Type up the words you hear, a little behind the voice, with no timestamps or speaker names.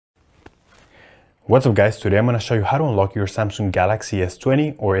What's up guys, today I'm going to show you how to unlock your Samsung Galaxy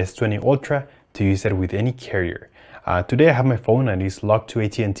S20 or S20 Ultra to use it with any carrier. Today I have my phone and it's locked to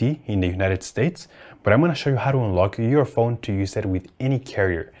AT&T in the United States, but I'm going to show you how to unlock your phone to use it with any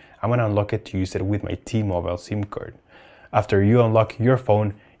carrier. I'm going to unlock it to use it with my T-Mobile SIM card. After you unlock your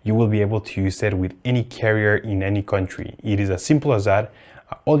phone, you will be able to use it with any carrier in any country. It is as simple as that.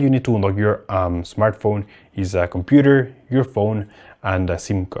 All you need to unlock your smartphone is a computer, your phone, and a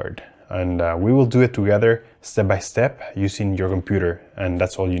SIM card. And we will do it together step by step using your computer, and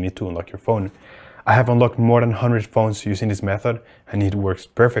that's all you need to unlock your phone. I have unlocked more than 100 phones using this method and it works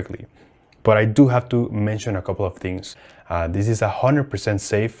perfectly. But I do have to mention a couple of things. This is 100%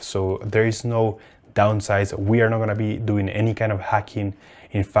 safe, so there is no downsides. We are not going to be doing any kind of hacking.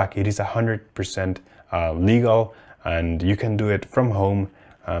 In fact, it is 100% legal and you can do it from home.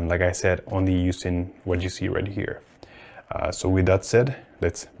 Like I said, only using what you see right here. So with that said,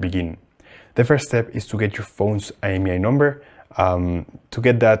 let's begin. The first step is to get your phone's IMEI number. To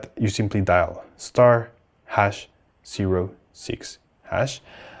get that, you simply dial *#06#.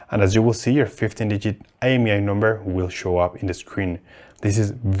 And as you will see, your 15-digit IMEI number will show up in the screen. This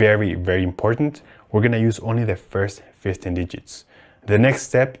is very, very important. We're gonna use only the first 15 digits. The next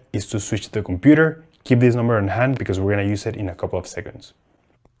step is to switch to the computer. Keep this number on hand because we're gonna use it in a couple of seconds.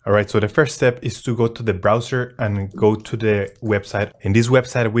 All right, so the first step is to go to the browser and go to the website. In this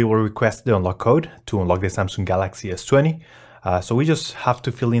website, we will request the unlock code to unlock the Samsung Galaxy S20. So we just have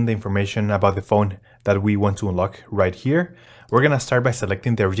to fill in the information about the phone that we want to unlock right here. We're gonna start by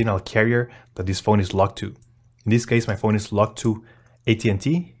selecting the original carrier that this phone is locked to. In this case, my phone is locked to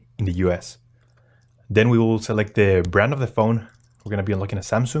AT&T in the US. Then we will select the brand of the phone. We're gonna be unlocking a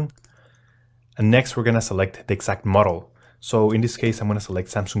Samsung. And next, we're gonna select the exact model. So in this case, I'm going to select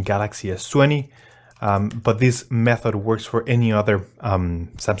Samsung Galaxy S20, but this method works for any other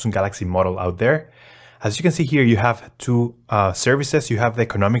Samsung Galaxy model out there. As you can see here, you have two services. You have the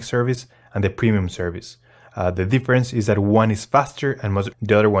economic service and the premium service. The difference is that one is faster and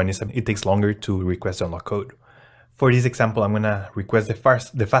the other one is it takes longer to request the unlock code. For this example, I'm going to request the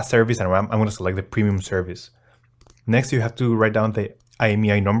fast service and I'm going to select the premium service. Next, you have to write down the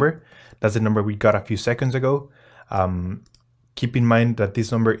IMEI number. That's the number we got a few seconds ago. Keep in mind that this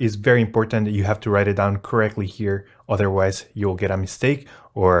number is very important. You have to write it down correctly here. Otherwise, you'll get a mistake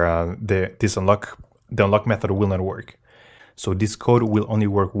or the unlock method will not work. So this code will only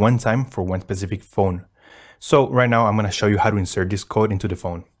work one time for one specific phone. So right now, I'm going to show you how to insert this code into the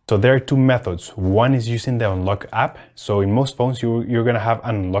phone. So there are two methods. One is using the unlock app. So in most phones, you're going to have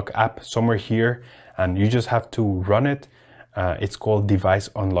an unlock app somewhere here, and you just have to run it. It's called device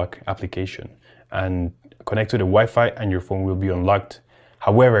unlock application. And connect to the Wi-Fi and your phone will be unlocked.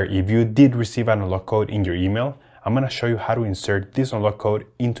 However, if you did receive an unlock code in your email, I'm going to show you how to insert this unlock code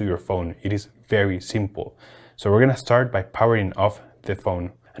into your phone. It is very simple. So we're going to start by powering off the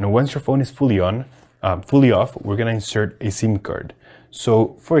phone. And once your phone is fully off, we're going to insert a SIM card.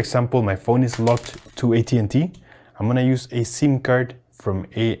 So for example, my phone is locked to AT&T. I'm going to use a SIM card from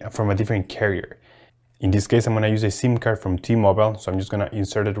a different carrier. In this case, I'm going to use a SIM card from T-Mobile. So I'm just going to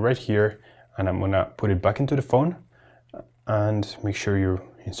insert it right here. And I'm gonna put it back into the phone and make sure you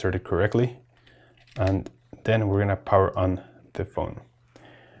insert it correctly. And then we're gonna power on the phone.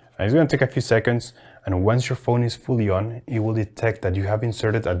 And it's gonna take a few seconds. And once your phone is fully on, it will detect that you have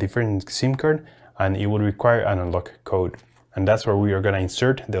inserted a different SIM card and it will require an unlock code. And that's where we are gonna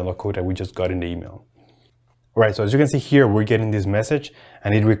insert the unlock code that we just got in the email. All right, so as you can see here, we're getting this message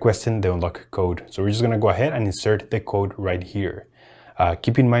and it requesting the unlock code. So we're just gonna go ahead and insert the code right here.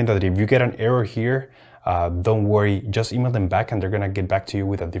 Keep in mind that if you get an error here, don't worry, just email them back and they're gonna get back to you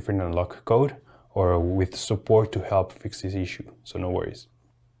with a different unlock code or with support to help fix this issue, so no worries.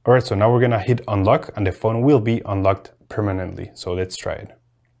 All right, so now we're gonna hit unlock and the phone will be unlocked permanently. So let's try it.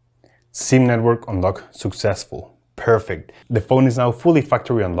 SIM network unlock successful. Perfect. The phone is now fully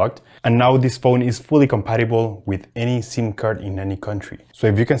factory unlocked and now this phone is fully compatible with any SIM card in any country. So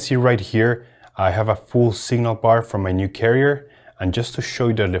if you can see right here, I have a full signal bar from my new carrier. And just to show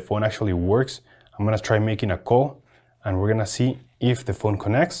you that the phone actually works, I'm gonna try making a call and we're gonna see if the phone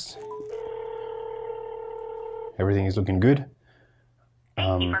connects. Everything is looking good.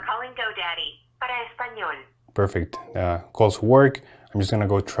 Thank you for calling GoDaddy. Para español. Perfect. Calls work. I'm just gonna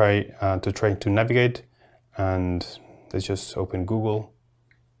go try to navigate and let's just open Google.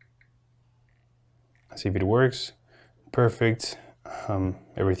 See if it works. Perfect.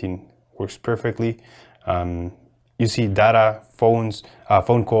 Everything works perfectly. You see data, phones,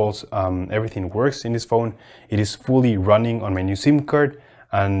 phone calls, everything works in this phone. It is fully running on my new SIM card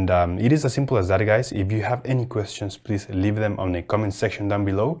And it is as simple as that, guys. If you have any questions, please leave them on the comment section down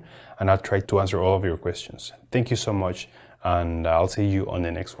below, and I'll try to answer all of your questions. Thank you so much, and I'll see you on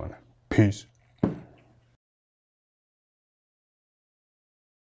the next one. Peace.